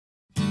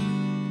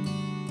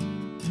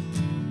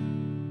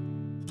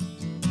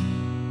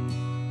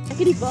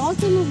het die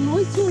water nog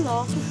nooit so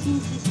laag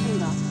gesien soos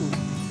vandag nie.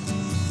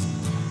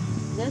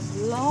 Dis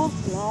laag.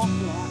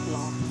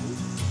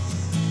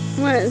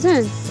 Wat is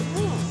dit?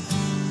 Ja.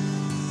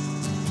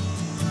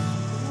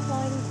 Dis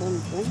baie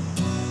donker.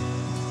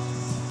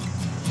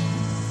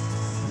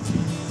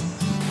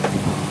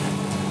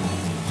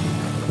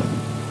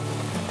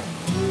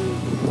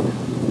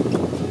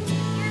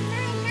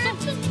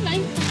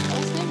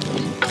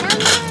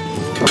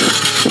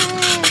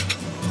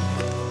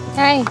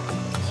 Hey,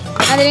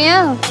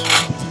 Adriel.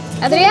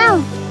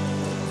 Adriel.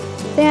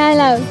 Say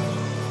hello.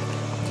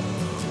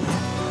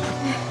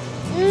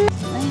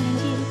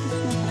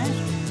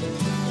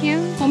 Ja.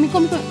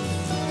 Kom.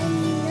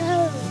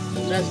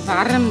 Dis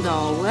warm daar,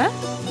 hoor.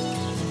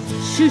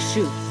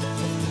 Shoo.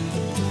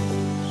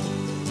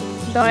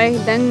 Daai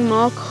ding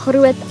maak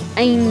groot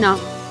eina.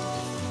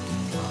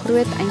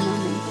 Groot eina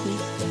mensie.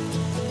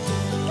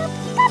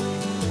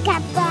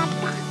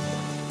 Kapapa.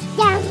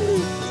 Ja.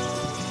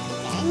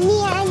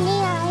 Nee.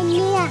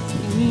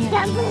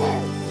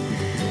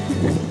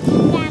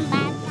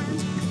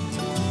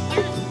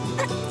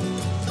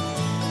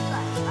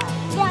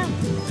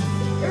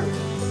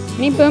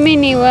 Nie Boomie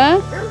nie,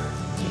 hoor.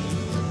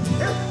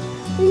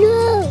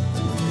 No.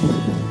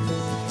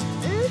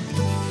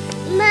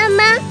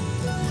 Mama.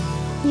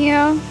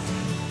 Ja.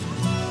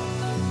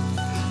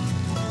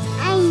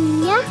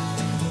 Anja.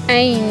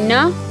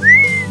 Eina.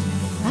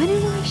 Wat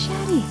doen daai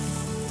Sherry?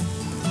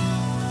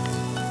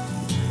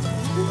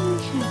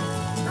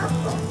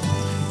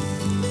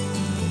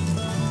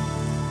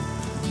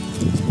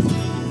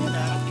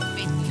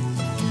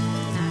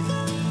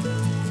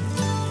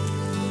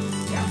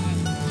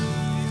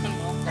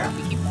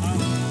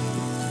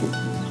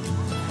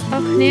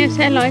 Ag nee,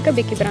 sy like 'n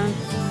bietjie brand.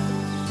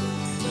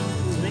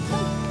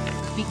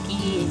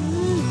 Bietjie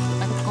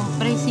wat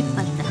kompressie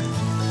patte.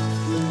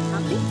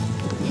 Happy?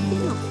 Dit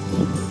is nog.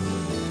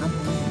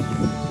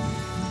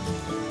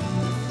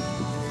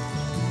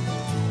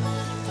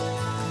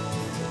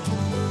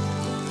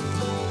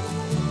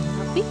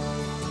 Happy?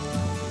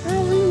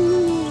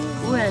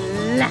 Wel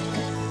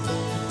lekker.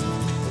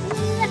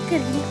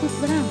 Lekker, die goed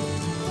brand.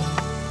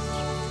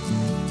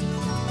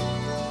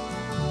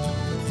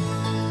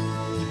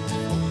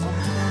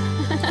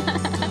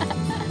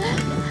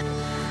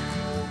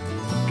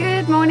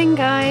 Good morning,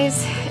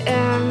 guys.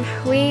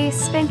 We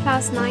spent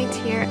last night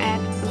here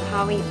at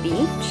Uhawi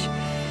Beach,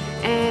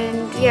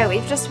 and yeah,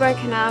 we've just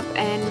woken up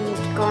and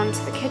gone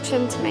to the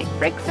kitchen to make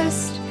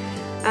breakfast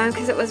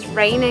because it was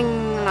raining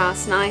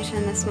last night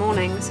and this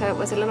morning, so it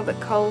was a little bit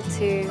cold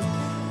to,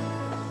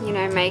 you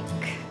know, make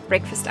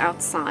breakfast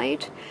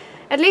outside.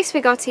 At least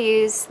we got to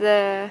use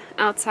the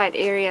outside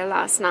area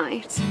last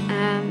night.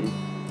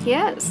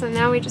 Yeah, so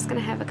now we're just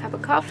gonna have a cup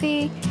of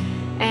coffee.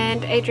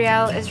 And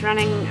Adriel is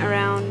running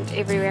around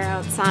everywhere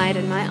outside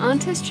and my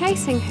aunt is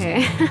chasing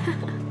her.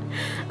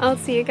 I'll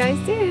see you guys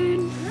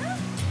soon.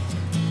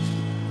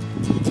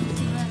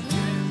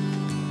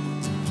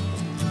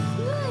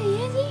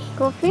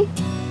 Coffee?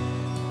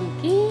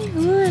 Okay,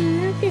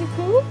 lekker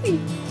koffie.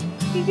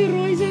 Kyk die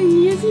rooi so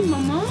hiesie,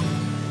 mama.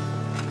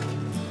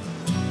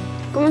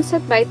 Kom ons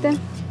sit buite.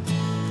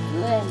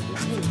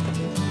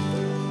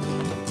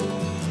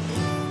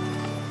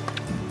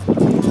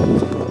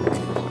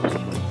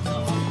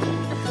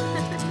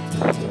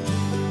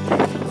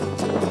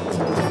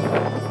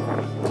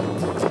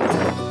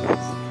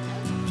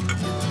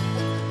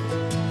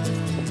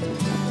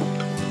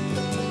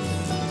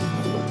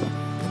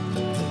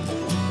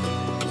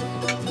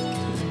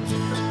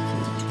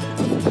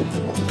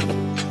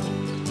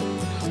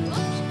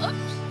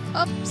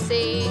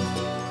 Oopsie.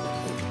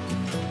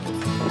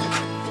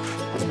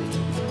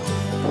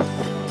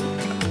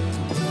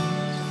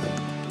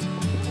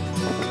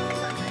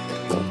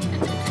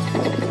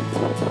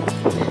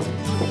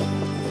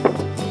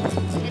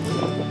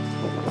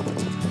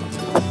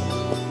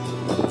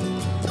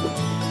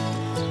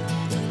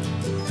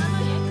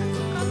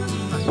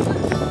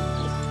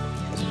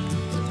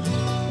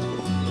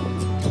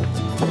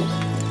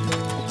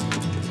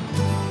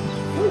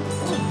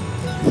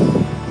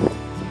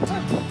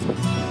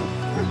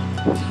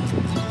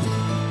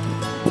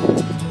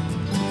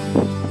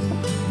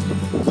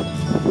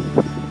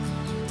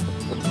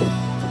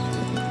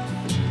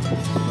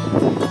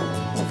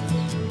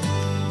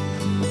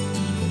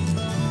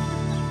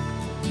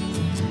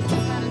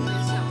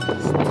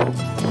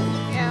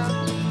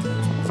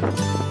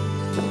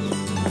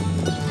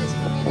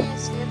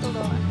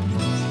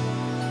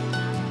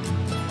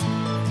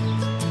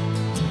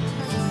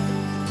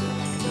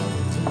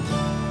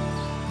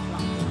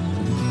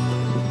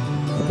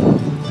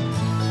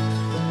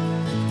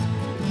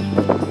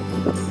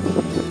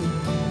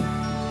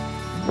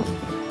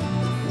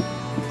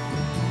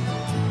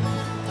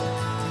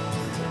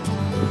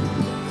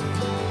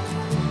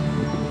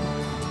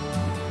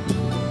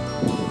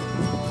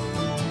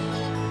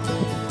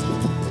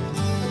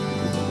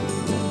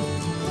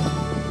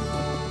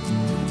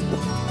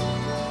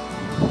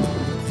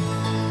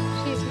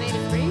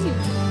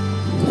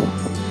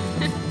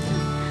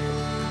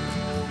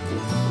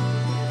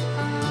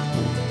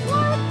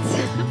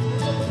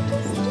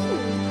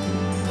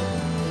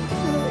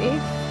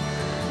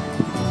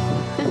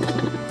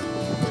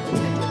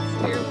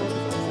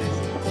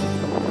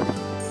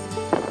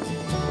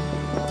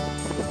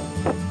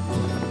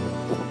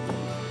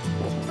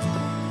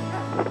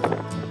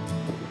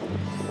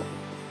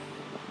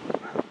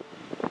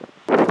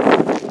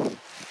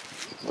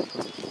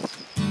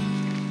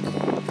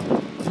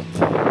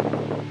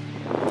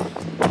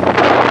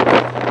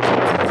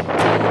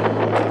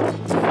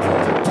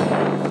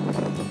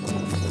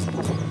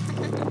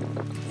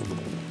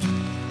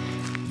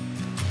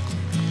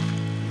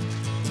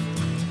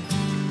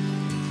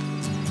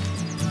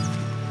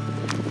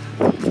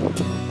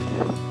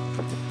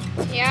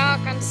 Ja,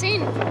 kan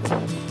zien.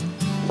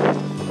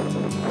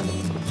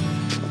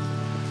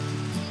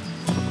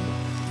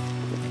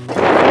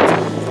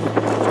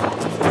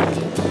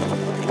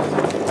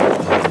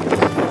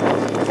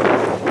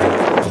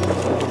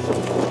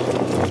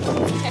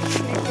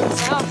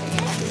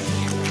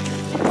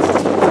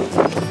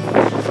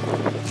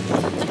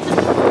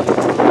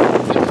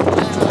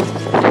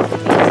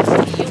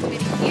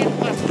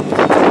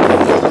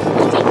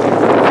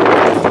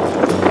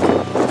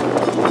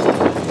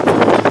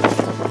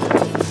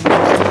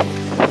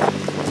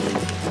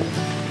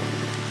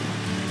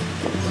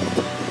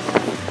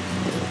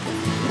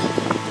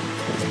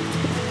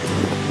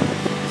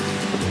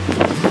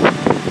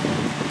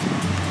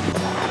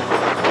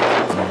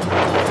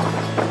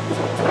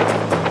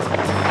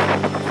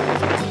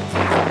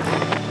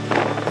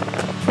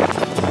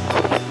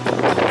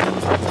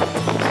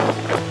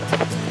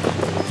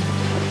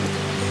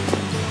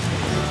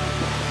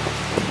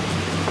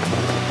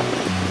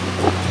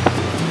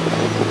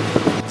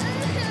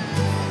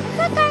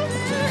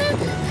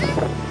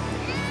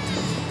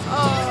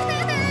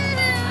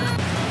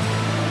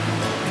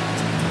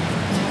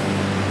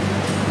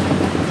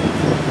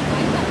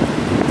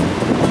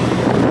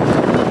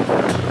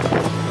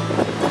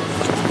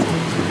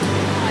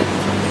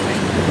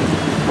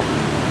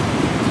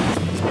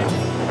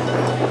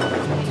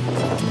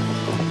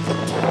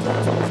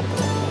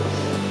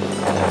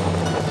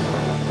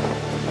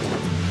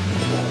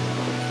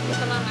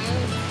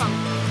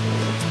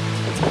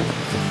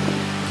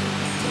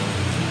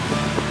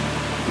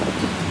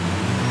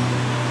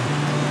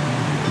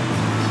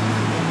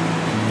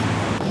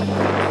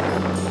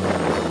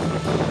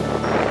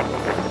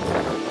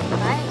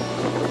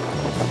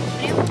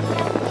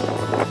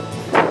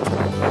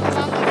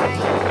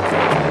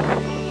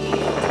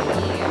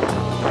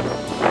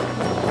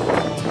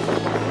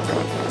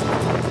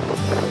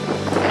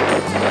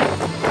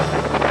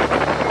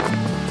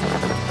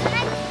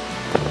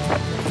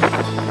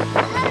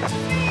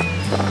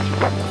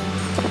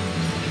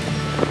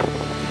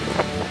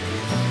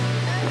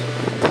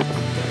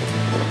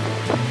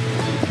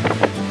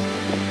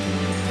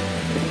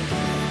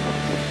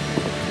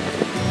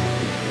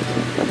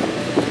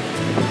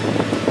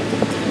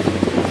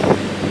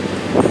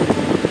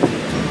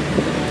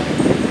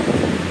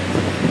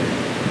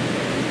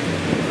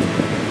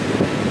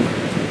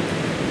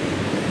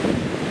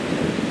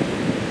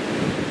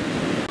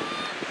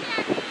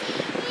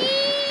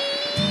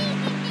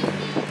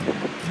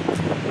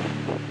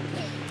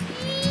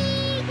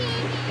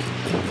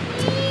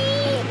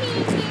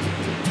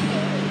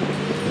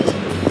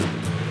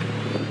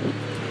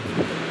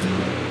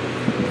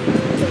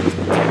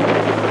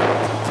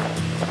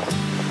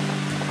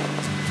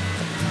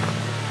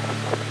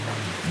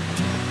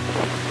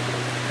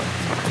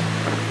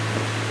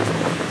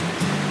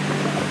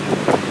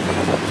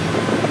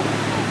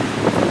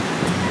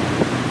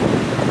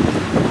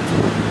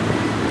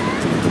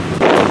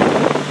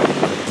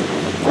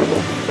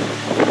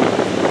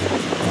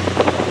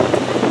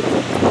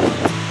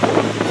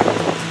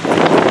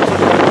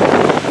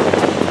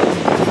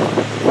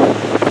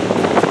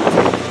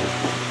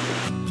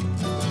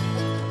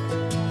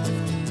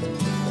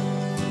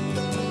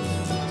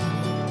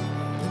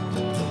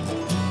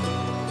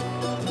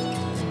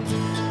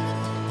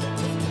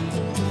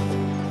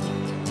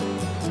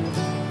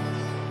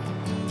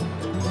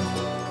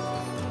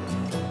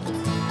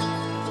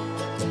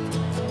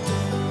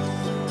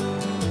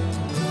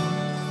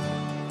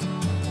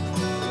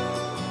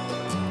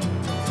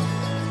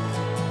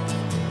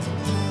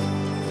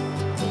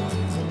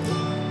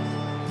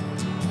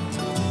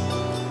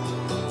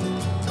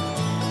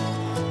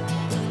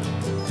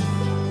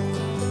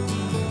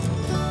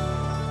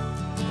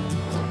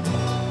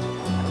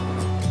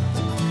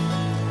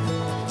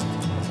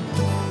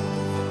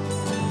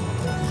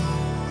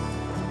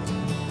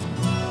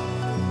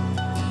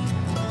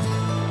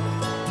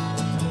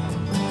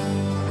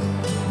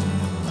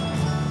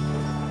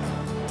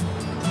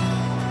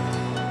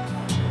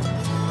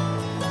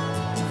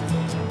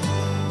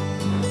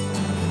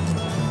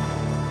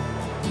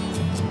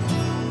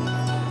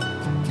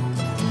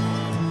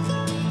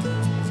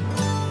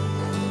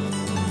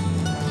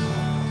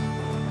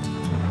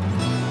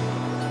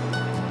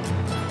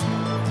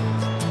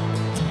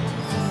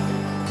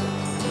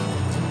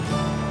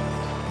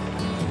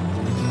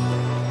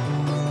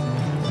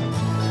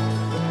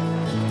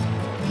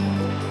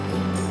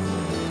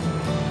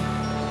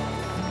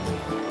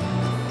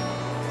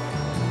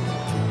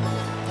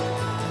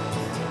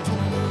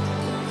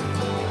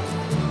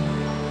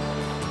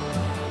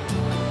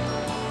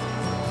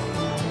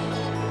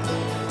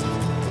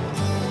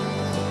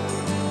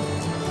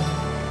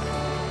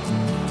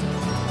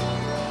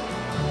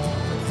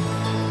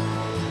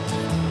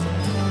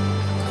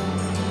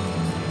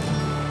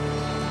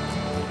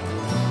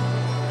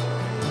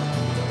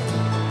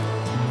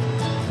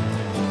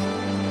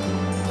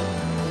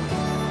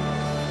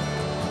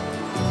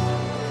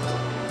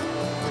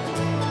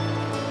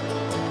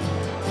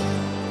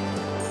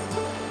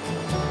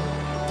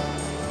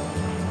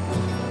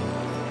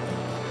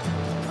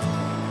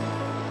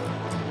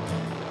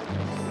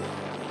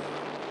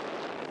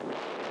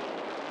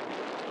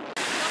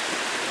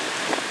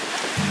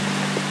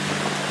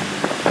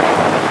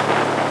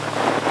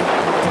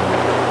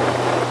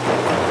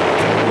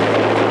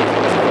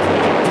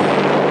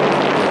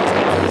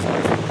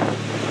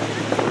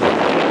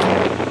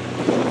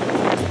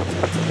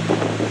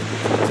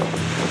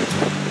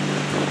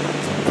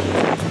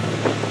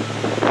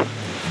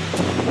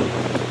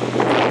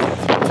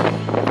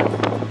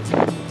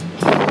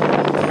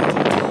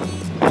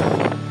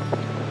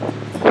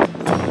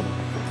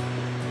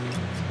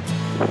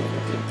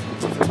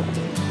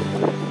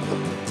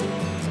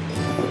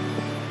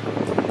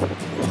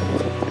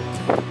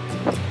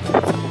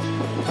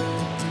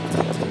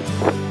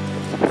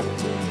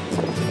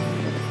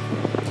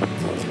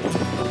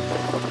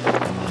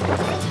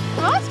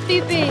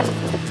 Bibi.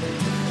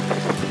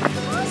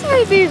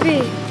 Sorry, Bibi.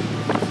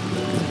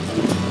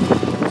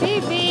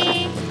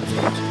 Bibi.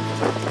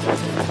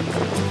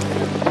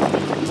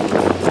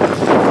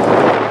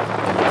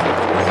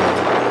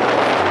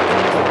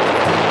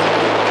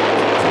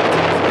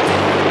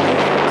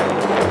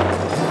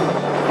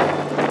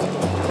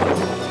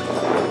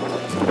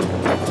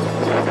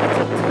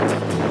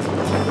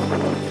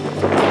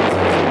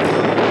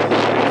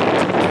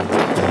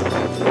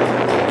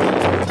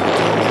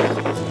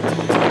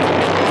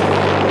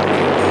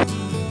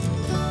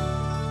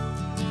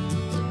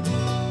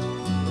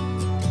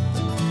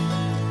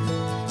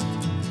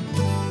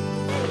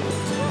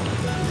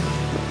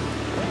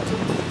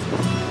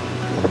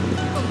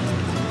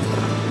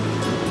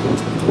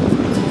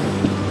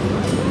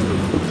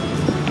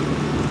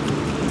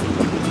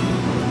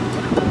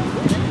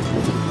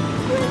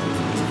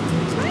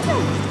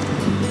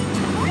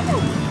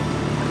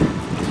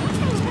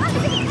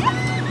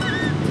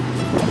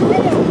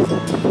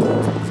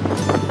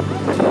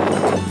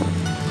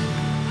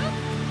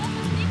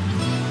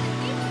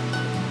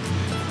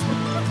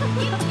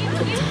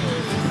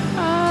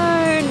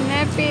 Oh,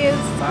 Nappy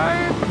is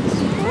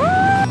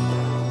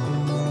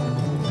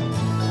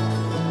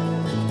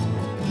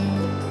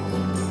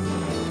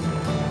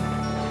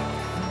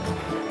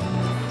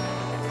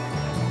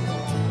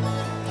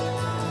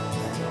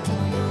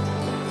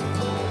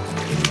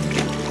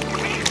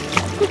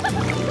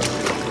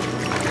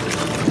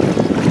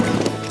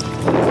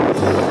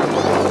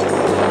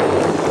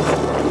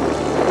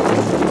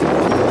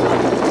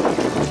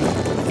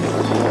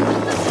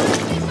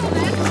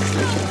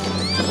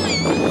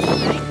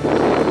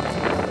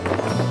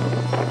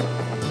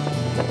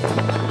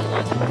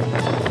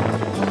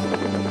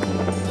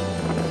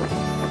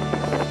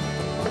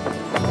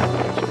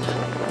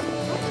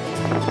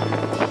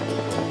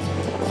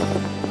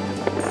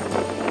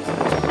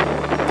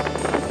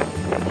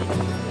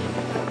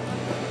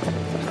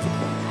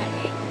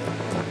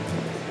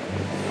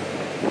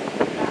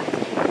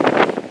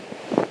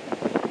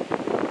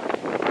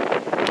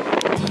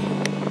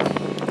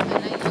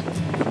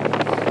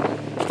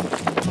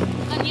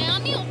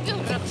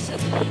so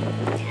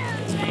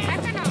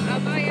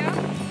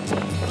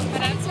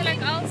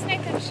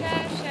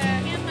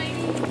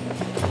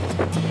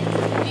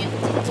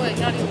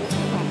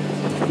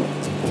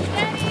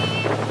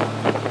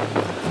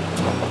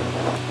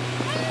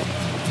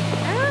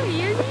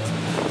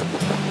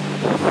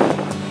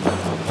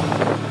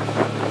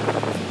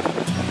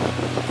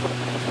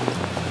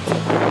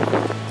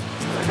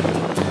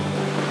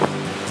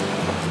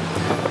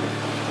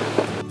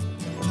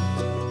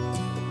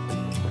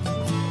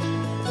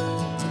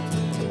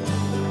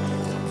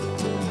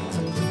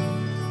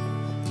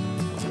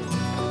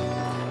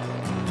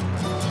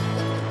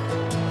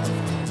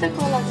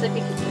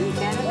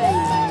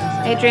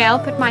Adriel,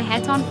 put my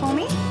hat on for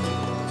me.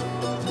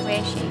 Where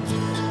is she?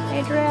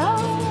 Adriel.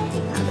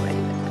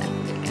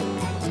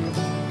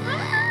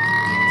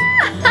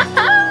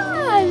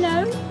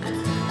 Hello.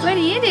 What are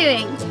you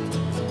doing?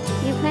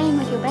 You're playing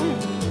with your bag.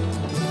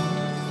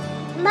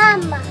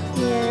 Mama.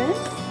 Yes.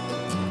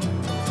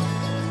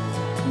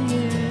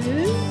 Yes.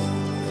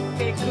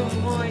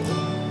 Good boy.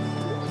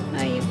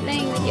 Are you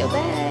playing with your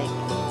bag?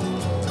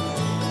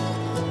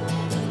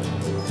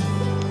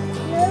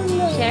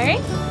 Sherry?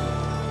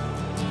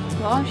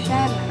 Vad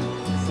kärlen?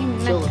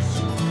 Simmet?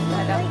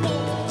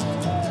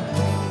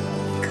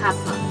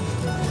 Kappa.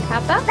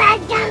 Kappa?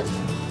 Baga.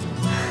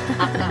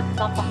 Hata.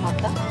 Pappa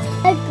hata.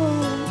 Aku.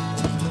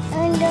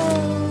 Ando.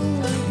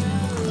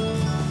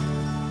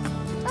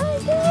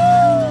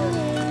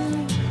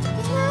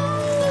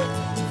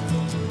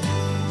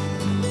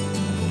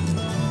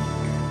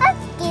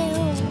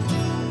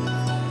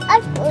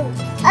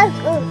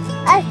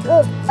 Aku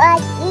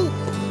pagi.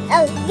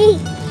 Adi.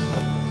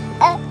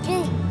 Adi.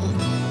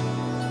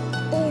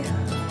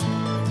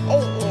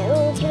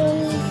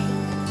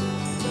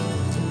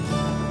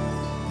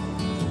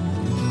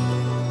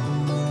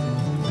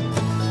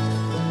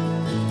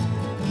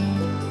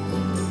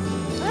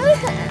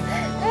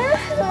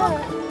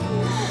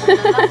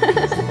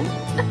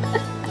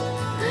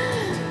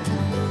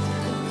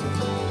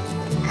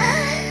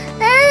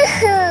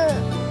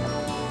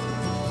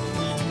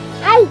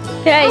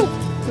 Hey!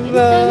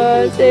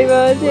 Birthday!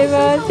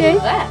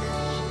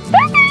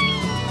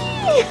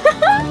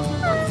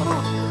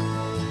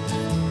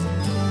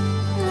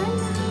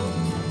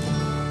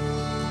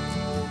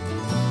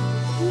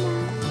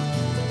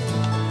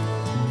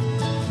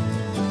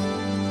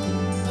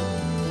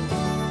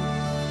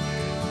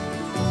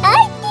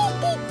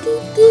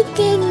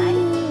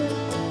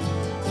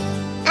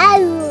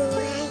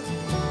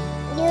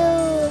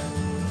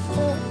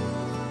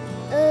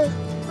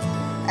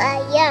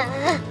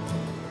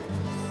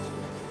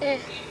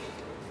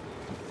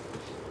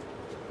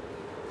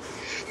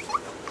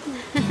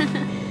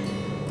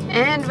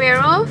 And we're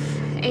off.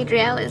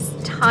 Adriel is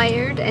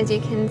tired, as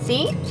you can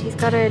see. She's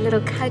got her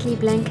little cuddly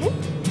blanket.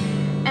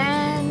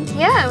 And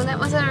yeah, that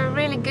was a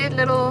really good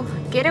little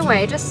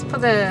getaway just for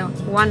the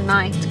one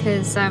night,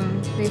 because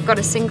we've got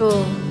a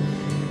single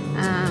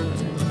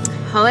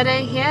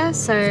holiday here,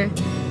 so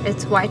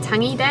it's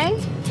Waitangi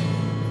Day.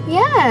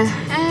 Yeah,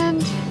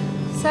 and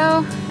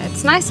so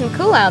it's nice and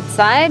cool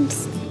outside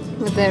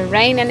with the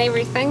rain and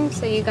everything,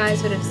 so you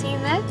guys would have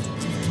seen that.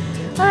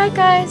 Alright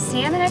guys, see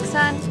you in the next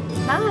one.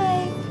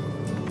 Bye!